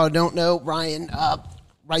those of y'all who don't know, Ryan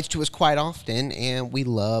writes to us quite often, and we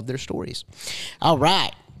love their stories. All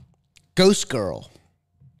right, Ghost Girl.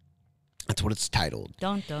 That's what it's titled.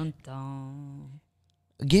 Dun, dun, dun.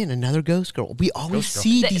 Again, another Ghost Girl. We always Ghost Girl.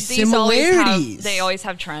 see these similarities. They always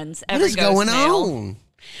have trends. What is going on?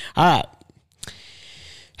 All right.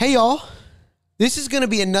 Hey, y'all. This is going to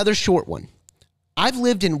be another short one. I've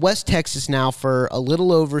lived in West Texas now for a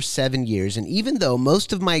little over 7 years, and even though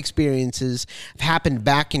most of my experiences have happened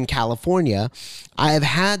back in California, I have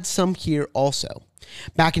had some here also.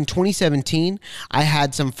 Back in 2017, I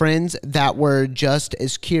had some friends that were just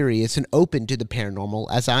as curious and open to the paranormal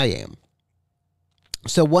as I am.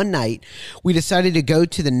 So one night, we decided to go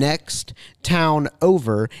to the next town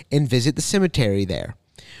over and visit the cemetery there.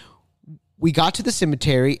 We got to the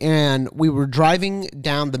cemetery, and we were driving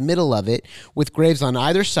down the middle of it with graves on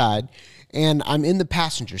either side, and I'm in the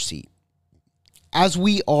passenger seat. As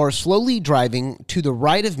we are slowly driving, to the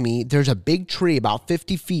right of me, there's a big tree about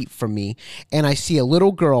 50 feet from me, and I see a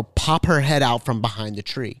little girl pop her head out from behind the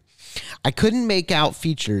tree. I couldn't make out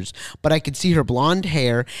features, but I could see her blonde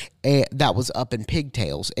hair that was up in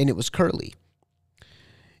pigtails, and it was curly.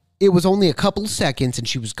 It was only a couple of seconds, and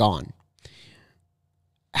she was gone.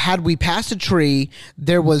 Had we passed a tree,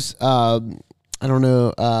 there was, as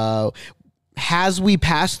we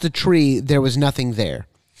passed the tree, there was nothing there.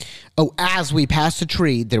 Oh, as we passed the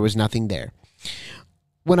tree, there was nothing there.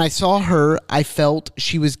 When I saw her, I felt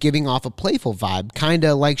she was giving off a playful vibe, kind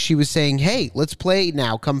of like she was saying, hey, let's play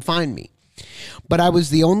now, come find me. But I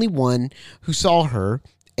was the only one who saw her,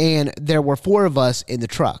 and there were 4 of us in the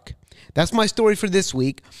truck. That's my story for this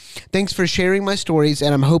week. Thanks for sharing my stories,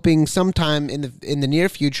 and I'm hoping sometime in the near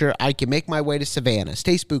future I can make my way to Savannah.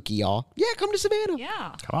 Stay spooky, y'all. Yeah, come to Savannah.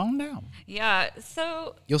 Yeah. Come on down. Yeah.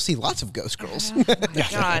 So. You'll see lots of ghost girls. Oh my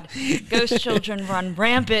God. Ghost children run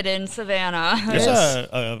rampant in Savannah. There's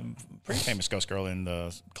a pretty famous ghost girl in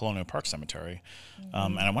the Colonial Park Cemetery.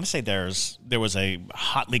 And I want to say there was a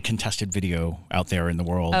hotly contested video out there in the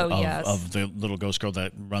world of the little ghost girl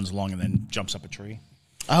that runs along and then jumps up a tree.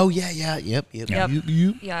 Oh, yeah. Yep.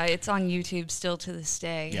 Yeah, it's on YouTube still to this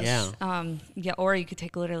day. Yes. Yeah. Or you could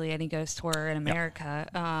take literally any ghost tour in America,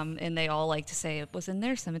 and they all like to say it was in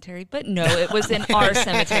their cemetery, but no, it was in our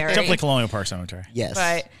cemetery. Definitely Colonial Park Cemetery. Yes.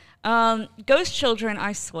 But ghost children,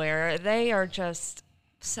 I swear, they are just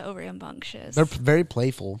so rambunctious. They're very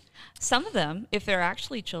playful. Some of them, if they're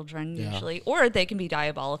actually children, usually, or they can be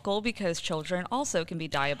diabolical because children also can be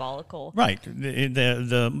diabolical. Right.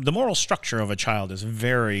 The moral structure of a child is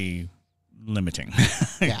very limiting.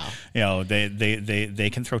 Yeah. They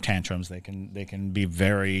can throw tantrums. They can be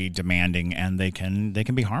very demanding, and they can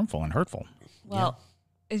be harmful and hurtful. Well,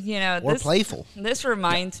 Or playful. This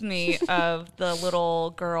reminds me of the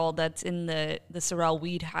little girl that's in the Sorrel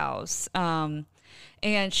Weed house.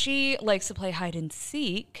 And she likes to play hide and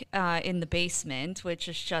seek in the basement, which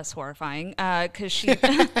is just horrifying because she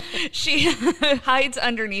hides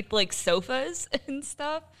underneath like sofas and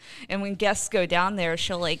stuff. And when guests go down there,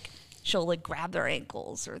 she'll grab their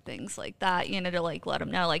ankles or things like that, to like let them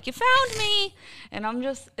know, like, you found me. And I'm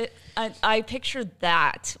just, I pictured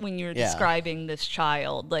that when you were describing this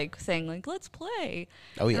child, like saying like, let's play.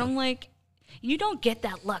 Oh yeah. And I'm like, you don't get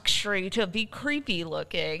that luxury to be creepy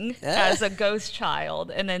looking as a ghost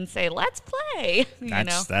child and then say, let's play.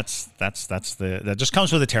 That just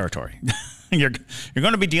comes with the territory. You're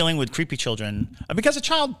going to be dealing with creepy children because a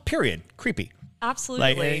child, period, creepy.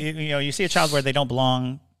 Absolutely. Like, you see a child where they don't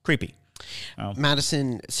belong, creepy.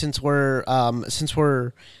 Madison, since we're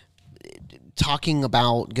talking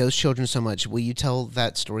about ghost children so much, will you tell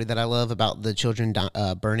that story that I love about the children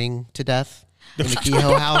burning to death in the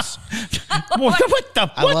Kehoe house?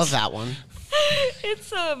 I love that one. It's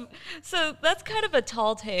so that's kind of a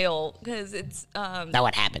tall tale because it's That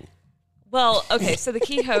would happen. Well, okay, so the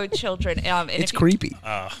Kehoe children, and It's creepy.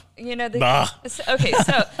 So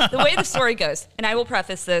the way the story goes, and I will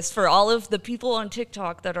preface this for all of the people on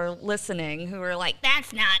TikTok that are listening who are like,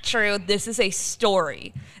 that's not true. This is a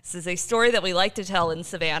story. This is a story that we like to tell in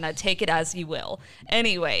Savannah. Take it as you will.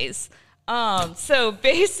 Anyways, so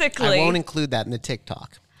basically, I won't include that in the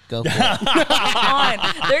TikTok. Go for it.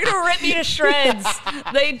 they're gonna rip me to shreds.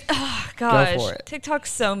 Gosh, Go for it.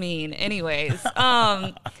 TikTok's so mean. Anyways,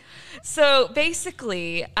 so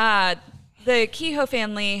basically, the Kehoe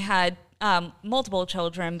family had multiple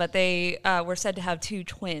children, but they were said to have 2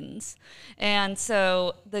 twins. And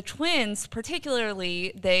so the twins,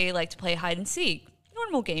 particularly, they like to play hide and seek.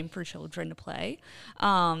 Normal game for children to play.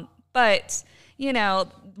 But,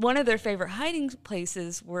 one of their favorite hiding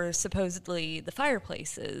places were supposedly the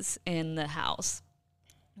fireplaces in the house.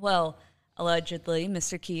 Well, allegedly,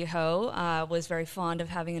 Mr. Kehoe was very fond of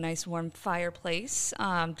having a nice warm fireplace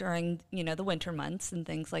during, the winter months and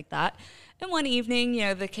things like that. And one evening,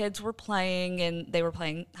 the kids were playing and they were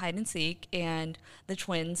playing hide and seek, and the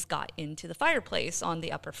twins got into the fireplace on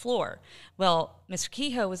the upper floor. Well, Mr.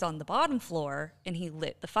 Kehoe was on the bottom floor and he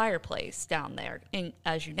lit the fireplace down there. And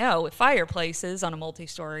as you know, with fireplaces on a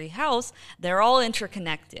multi-story house, they're all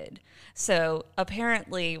interconnected. So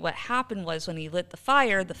apparently what happened was when he lit the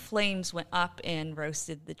fire, the flames went up and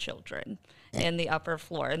roasted the children in the upper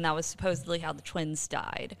floor. And that was supposedly how the twins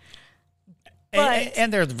died.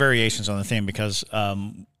 And there are variations on the theme because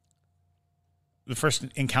the first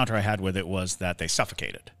encounter I had with it was that they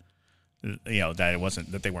suffocated. That it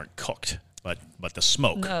wasn't that they weren't cooked, but the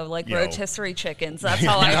smoke. No, like rotisserie chickens. That's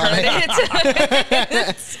how I heard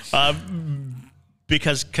it.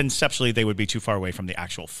 Because conceptually they would be too far away from the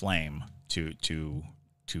actual flame to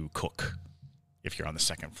cook if you're on the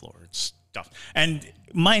second floor. It's tough. And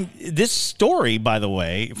this story, by the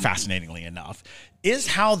way, fascinatingly enough, is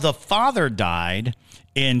how the father died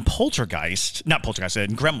in Gremlins.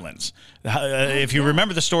 If you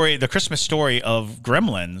remember the story, the Christmas story of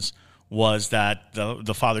Gremlins was that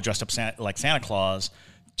the father dressed up like Santa Claus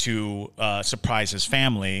to surprise his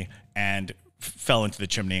family and fell into the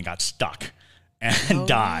chimney and got stuck and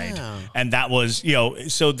died. Yeah. And that was,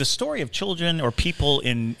 so the story of children or people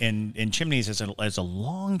in chimneys is a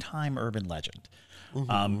long time urban legend.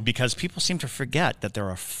 Mm-hmm. Because people seem to forget that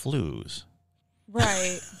there are flues.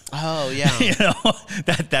 Right. Oh yeah.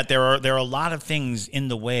 That there are a lot of things in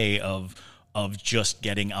the way of just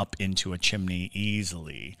getting up into a chimney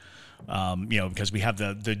easily. Because we have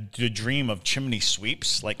the dream of chimney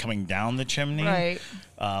sweeps, like coming down the chimney. Right.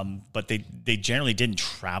 But they generally didn't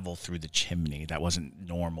travel through the chimney. That wasn't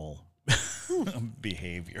normal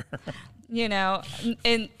behavior.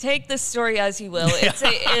 And take this story as you will.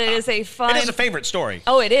 It is a fun. It is a favorite story.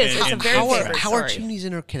 Oh, it is. It's a very favorite story. How are chimneys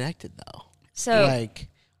interconnected though? So,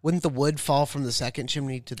 wouldn't the wood fall from the second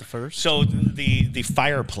chimney to the first? So the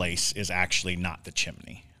fireplace is actually not the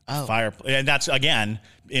chimney. Oh. And that's, again,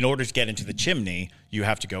 in order to get into the chimney, you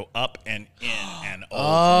have to go up and in and over.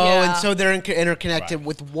 Oh, yeah. And so they're interconnected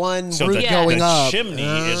with one route going up. The chimney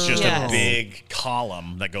is just a big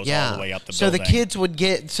column that goes all the way up the building.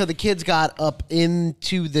 So the kids got up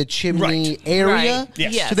into the chimney area. Right.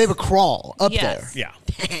 Yes. So they would crawl up there. Yeah.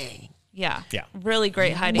 Dang. Yeah. Yeah. Really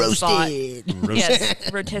great hiding spot.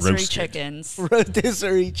 Yes. Rotisserie chickens.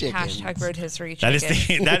 Rotisserie chickens. Hashtag rotisserie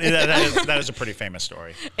chickens. That is a pretty famous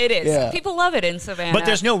story. It is. Yeah. People love it in Savannah. But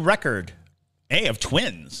there's no record, of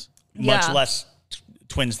twins. much Yeah. less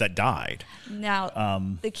twins that died. Now,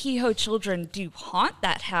 the Kehoe children do haunt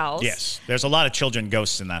that house. Yes, there's a lot of children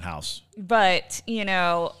ghosts in that house. But,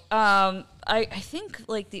 I think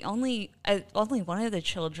like the only one of the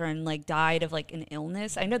children like died of like an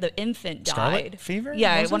illness. I know the infant died. Scarlet fever?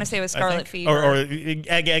 Yeah, I Was want it? to say it was I scarlet think. fever. Or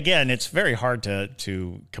again, it's very hard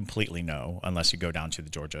to completely know unless you go down to the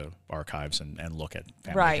Georgia archives and look at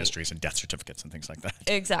family histories and death certificates and things like that.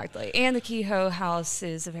 Exactly. And the Kehoe house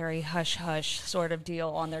is a very hush-hush sort of deal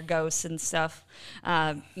on their ghosts and stuff.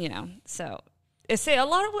 So it's a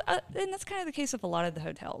lot of, and that's kind of the case with a lot of the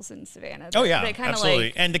hotels in Savannah. Oh yeah, they kinda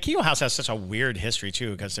absolutely. And the Kehoe house has such a weird history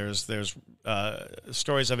too, because there's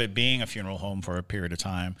stories of it being a funeral home for a period of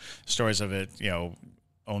time, stories of it,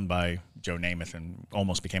 owned by Joe Namath and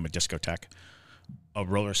almost became a discotheque, a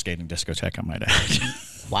roller skating discotheque, I might add.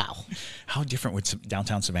 Wow. How different would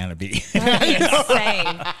downtown Savannah be?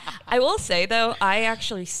 Insane. I will say, though, I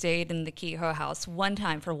actually stayed in the Kehoe house one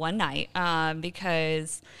time for one night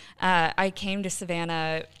because I came to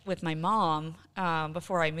Savannah with my mom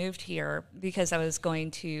before I moved here because I was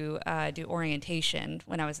going to do orientation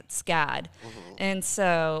when I was at SCAD. Mm-hmm. And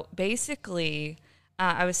so basically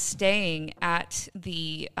I was staying at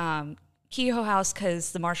the Kehoe house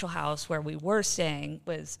because the Marshall house where we were staying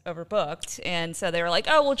was overbooked. And so they were like,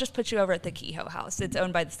 oh, we'll just put you over at the Kehoe house. It's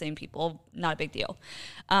owned by the same people. Not a big deal.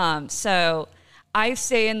 So I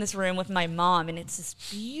stay in this room with my mom, and it's this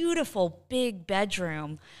beautiful big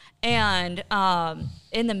bedroom. And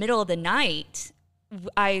in the middle of the night,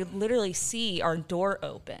 I literally see our door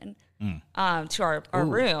open. To our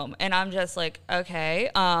room. And I'm just like, okay,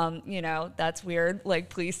 that's weird. Like,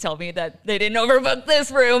 please tell me that they didn't overbook this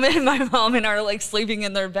room and my mom and are like sleeping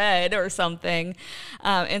in their bed or something.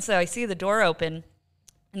 And so I see the door open.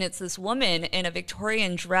 And it's this woman in a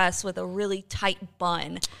Victorian dress with a really tight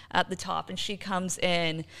bun at the top. And she comes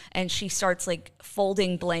in and she starts like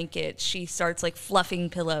folding blankets. She starts like fluffing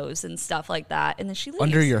pillows and stuff like that. And then she leaves.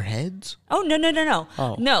 Under your heads? Oh, no.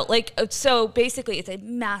 Oh. No, so basically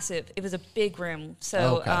it was a big room.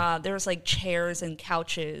 So there was like chairs and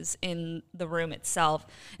couches in the room itself.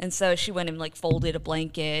 And so she went and like folded a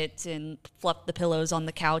blanket and fluffed the pillows on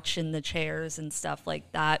the couch and the chairs and stuff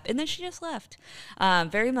like that. And then she just left.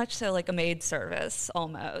 Very much so like a maid service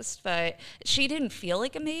almost, but she didn't feel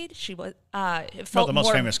like a maid. She was. It felt the most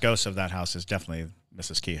more, famous ghost of that house is definitely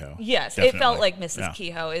Mrs. Kehoe. Yes, definitely. It felt like Mrs.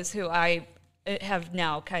 Kehoe is who I have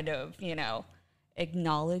now kind of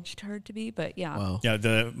acknowledged her to be. But yeah, Wow. Yeah.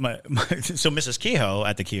 So Mrs. Kehoe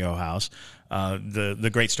at the Kehoe house, the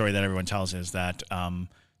great story that everyone tells is that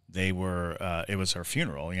they were. It was her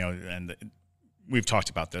funeral, and. We've talked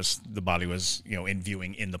about this. The body was, in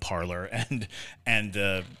viewing in the parlor, and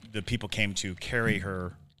the people came to carry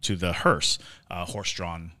her to the hearse,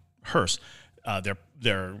 horse-drawn hearse.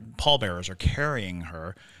 Their pallbearers are carrying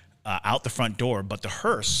her out the front door, but the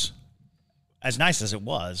hearse, as nice as it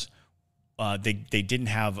was, they didn't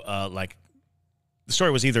have the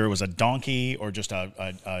story was either it was a donkey or just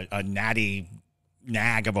a natty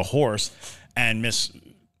nag of a horse, and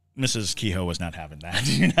Mrs. Kehoe was not having that.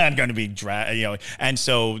 You're not going to be dragged, And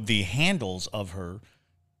so the handles of her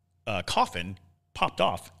coffin popped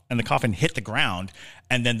off, and the coffin hit the ground.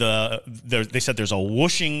 And then they said there's a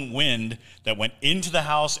whooshing wind that went into the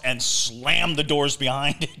house and slammed the doors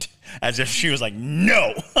behind it, as if she was like,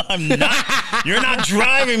 "No, I'm not. You're not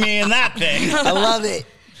driving me in that thing." I love it.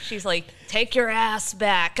 she's like, take your ass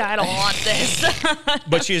back. I don't want this.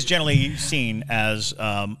 But she is generally seen as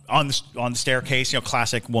on the staircase,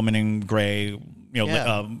 classic woman in gray,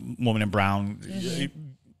 woman in brown,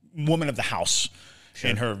 woman of the house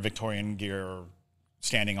in her Victorian gear,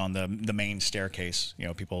 standing on the main staircase.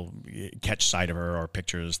 People catch sight of her or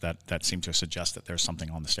pictures that seem to suggest that there's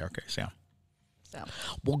something on the staircase. Yeah. So.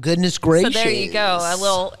 Well, goodness gracious. So there you go. A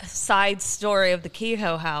little side story of the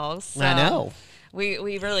Kehoe house. I know. We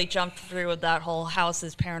really jumped through with that whole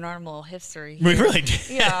house's paranormal history. We really did.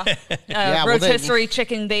 Yeah. Yeah, rotisserie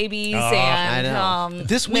chicken babies and I know.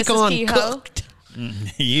 This week Mrs. on Kehoe. Cooked.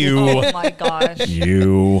 You. Oh my gosh.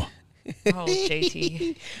 You. Oh,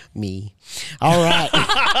 JT. Me. All right.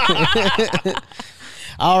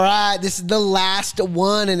 All right. This is the last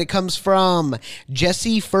one, and it comes from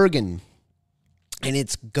Jesse Fergan. And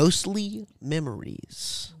it's Ghostly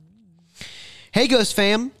Memories. Hey, Ghost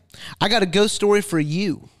fam. I got a ghost story for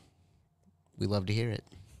you. We love to hear it.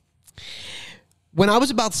 When I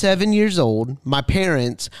was about 7 years old, my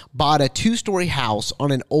parents bought a 2-story house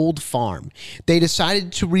on an old farm. They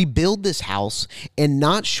decided to rebuild this house, and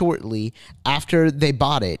not shortly after they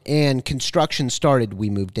bought it and construction started,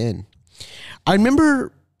 we moved in. I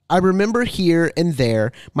remember I remember here and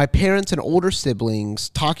there my parents and older siblings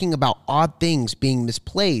talking about odd things being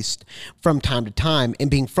misplaced from time to time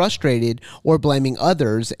and being frustrated or blaming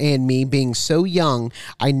others, and me being so young,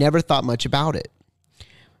 I never thought much about it.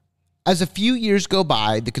 As a few years go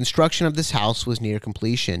by, the construction of this house was near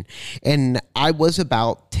completion, and I was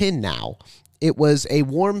about 10 now. It was a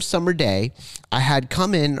warm summer day. I had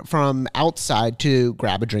come in from outside to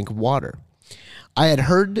grab a drink of water. I had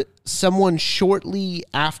heard someone shortly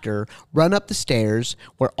after run up the stairs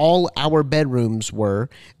where all our bedrooms were.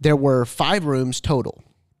 There were 5 rooms total.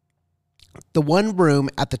 The one room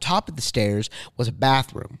at the top of the stairs was a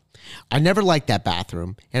bathroom. I never liked that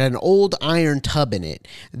bathroom. It had an old iron tub in it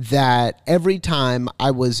that every time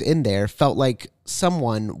I was in there felt like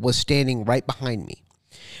someone was standing right behind me.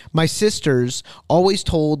 My sisters always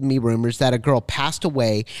told me rumors that a girl passed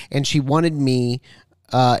away and she wanted me.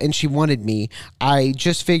 I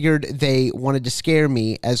just figured they wanted to scare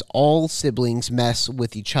me, as all siblings mess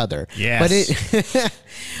with each other. Yes.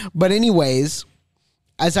 But anyways,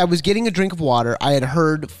 as I was getting a drink of water, I had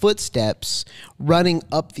heard footsteps running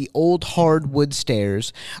up the old hardwood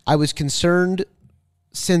stairs. I was concerned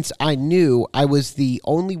since I knew I was the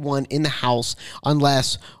only one in the house,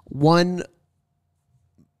 unless one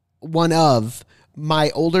of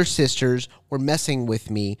my older sisters were messing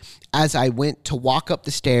with me. As I went to walk up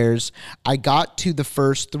the stairs, I got to the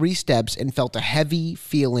first 3 steps and felt a heavy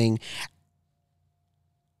feeling.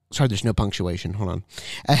 Sorry, there's no punctuation. Hold on.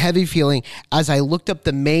 A heavy feeling as I looked up.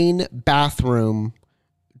 The main bathroom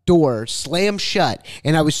door slammed shut,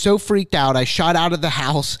 and I was so freaked out, I shot out of the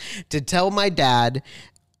house to tell my dad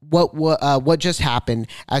what just happened.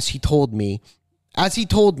 As he told me,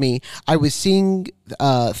 I was seeing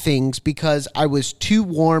things because I was too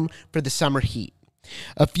warm for the summer heat.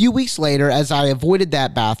 A few weeks later, as I avoided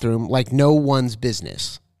that bathroom like no one's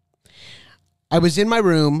business, I was in my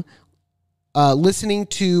room listening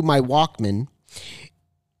to my Walkman,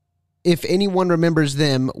 if anyone remembers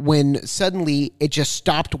them, when suddenly it just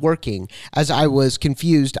stopped working. As I was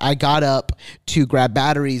confused, I got up to grab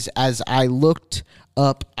batteries. As I looked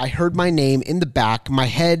up, I heard my name in the back.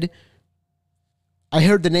 I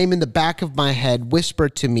heard the name in the back of my head whisper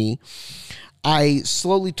to me. I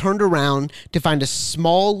slowly turned around to find a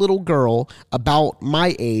small little girl about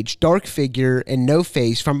my age, dark figure and no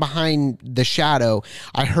face. From behind the shadow,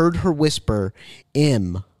 I heard her whisper,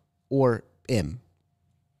 M or M.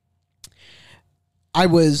 I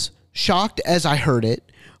was shocked as I heard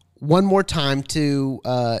it. One more time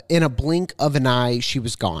in a blink of an eye, she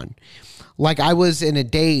was gone. Like I was in a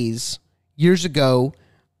daze. Years ago,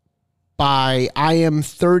 I am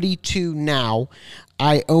 32 now,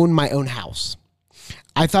 I own my own house.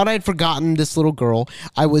 I thought I'd forgotten this little girl.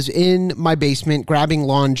 I was in my basement grabbing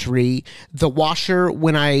laundry, out of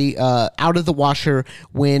the washer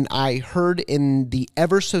when I heard in the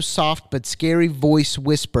ever so soft but scary voice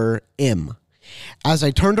whisper, M. As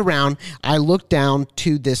I turned around, I looked down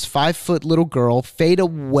to this 5-foot little girl fade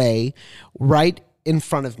away right in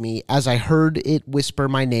front of me as I heard it whisper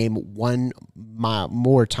my name one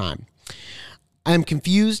more time. I am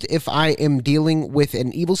confused if I am dealing with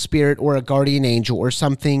an evil spirit or a guardian angel or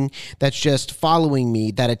something that's just following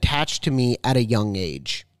me that attached to me at a young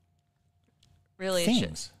age. Really,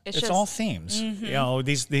 themes. It's just all themes. Mm-hmm. You know,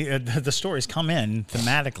 the stories come in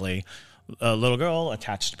thematically. A little girl,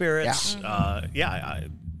 attached spirits. Yeah.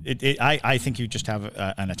 I think you just have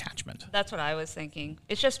an attachment. That's what I was thinking.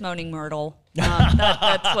 It's just moaning Myrtle.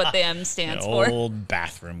 That's what the M stands for. Old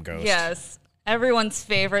bathroom ghost. Yes. Everyone's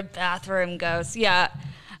favorite bathroom ghost. Yeah.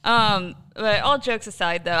 But all jokes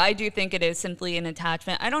aside, though, I do think it is simply an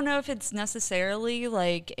attachment. I don't know if it's necessarily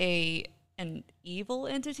like an evil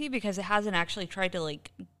entity because it hasn't actually tried to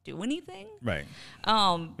like do anything. Right.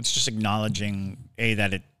 It's just acknowledging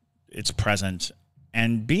that it's present,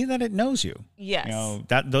 and B, that it knows you. Yes. You know,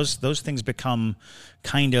 that those things become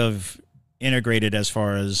kind of integrated as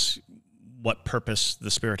far as what purpose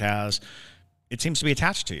the spirit has. It seems to be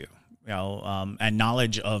attached to you. You know, and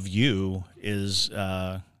knowledge of you is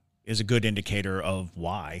a good indicator of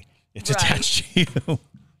why it's attached to you.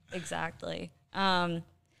 Exactly. Yeah,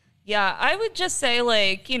 I would just say,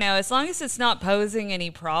 like, you know, as long as it's not posing any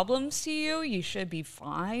problems to you, you should be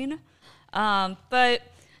fine. But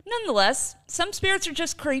nonetheless, some spirits are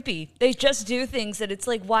just creepy. They just do things that it's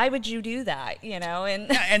like, why would you do that? You know,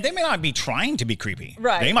 and they may not be trying to be creepy.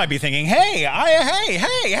 Right. They might be thinking, hey,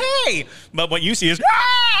 hey. But what you see is,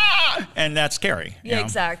 ah! And that's scary. Yeah,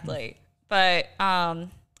 exactly. But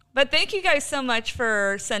thank you guys so much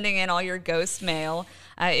for sending in all your ghost mail.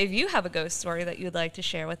 If you have a ghost story that you'd like to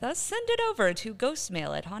share with us, send it over to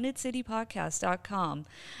ghostmail@hauntedcitypodcast.com.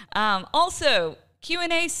 Also,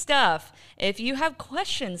 Q&A stuff. If you have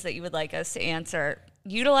questions that you would like us to answer,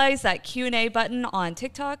 utilize that Q&A button on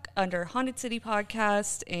TikTok under Haunted City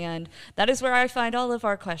Podcast, and that is where I find all of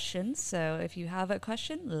our questions. So if you have a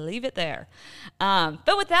question, leave it there.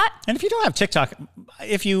 But with that... And if you don't have TikTok,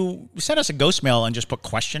 if you send us a ghost mail and just put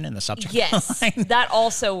question in the subject yes, line, that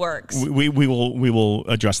also works. We will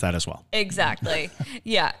address that as well. Exactly.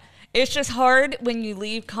 Yeah. It's just hard when you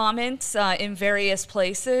leave comments in various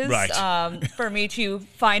places for me to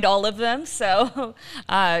find all of them. So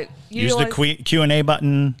use the Q&A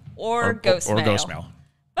button or Ghostmail. Ghostmail.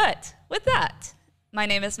 But with that, my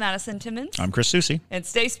name is Madison Timmons. I'm Chris Soucy. And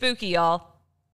stay spooky, y'all.